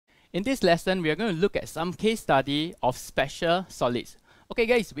In this lesson, we are going to look at some case study of special solids. Okay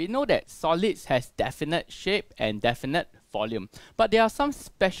guys, we know that solids has definite shape and definite volume. But there are some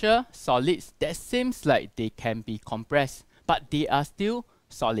special solids that seems like they can be compressed, but they are still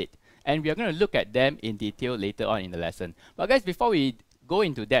solid. And we are going to look at them in detail later on in the lesson. But guys, before we go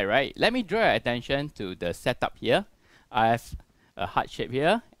into that, right, let me draw your attention to the setup here. I have a heart shape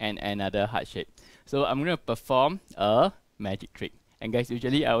here and another heart shape. So I'm going to perform a magic trick. And guys,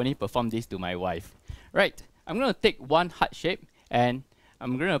 usually I only perform this to my wife. Right, I'm going to take one heart shape and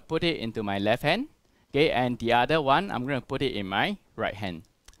I'm going to put it into my left hand. Okay, and the other one, I'm going to put it in my right hand.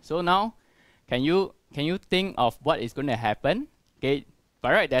 So now, can you think of what is going to happen? Okay,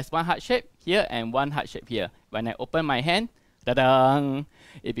 by right, there's one heart shape here and one heart shape here. When I open my hand, ta-da!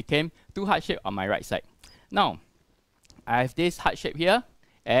 It became two heart shape on my right side. Now, I have this heart shape here,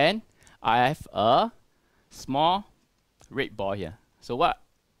 and I have a small red ball here. So what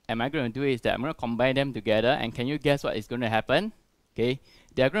am I going to do is that I'm going to combine them together, and can you guess what is going to happen? Okay,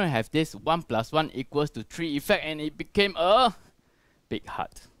 they are going to have this 1 + 1 = 3 effect, and it became a big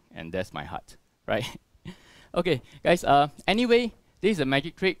heart. And that's my heart, right? Okay, guys, anyway, this is a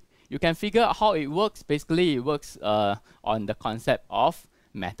magic trick. You can figure out how it works. Basically, it works on the concept of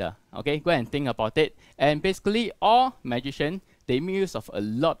matter. Okay, go ahead and think about it. And basically, all magicians, they make use of a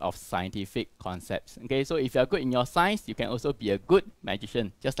lot of scientific concepts. Okay, so if you're good in your science, you can also be a good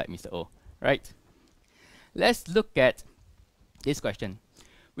magician, just like Mr. O, right? Let's look at this question.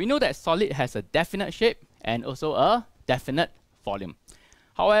 We know that solid has a definite shape and also a definite volume.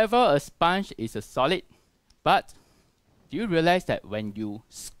 However, a sponge is a solid, but do you realize that when you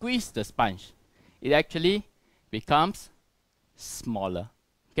squeeze the sponge, it actually becomes smaller?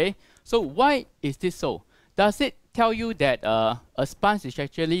 Okay, so why is this so? Does it tell you that a sponge is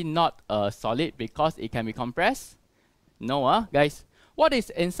actually not a solid because it can be compressed? No, guys. What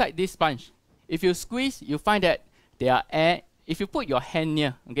is inside this sponge? If you squeeze, you find that there are air. If you put your hand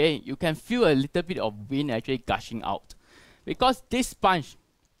near, okay, you can feel a little bit of wind actually gushing out. Because this sponge,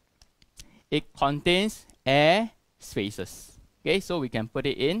 it contains air spaces. Okay, so we can put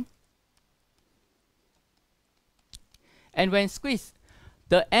it in. And when squeezed,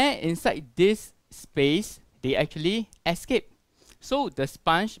 the air inside this space, they actually escape. So the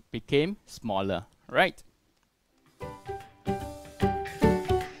sponge became smaller, right?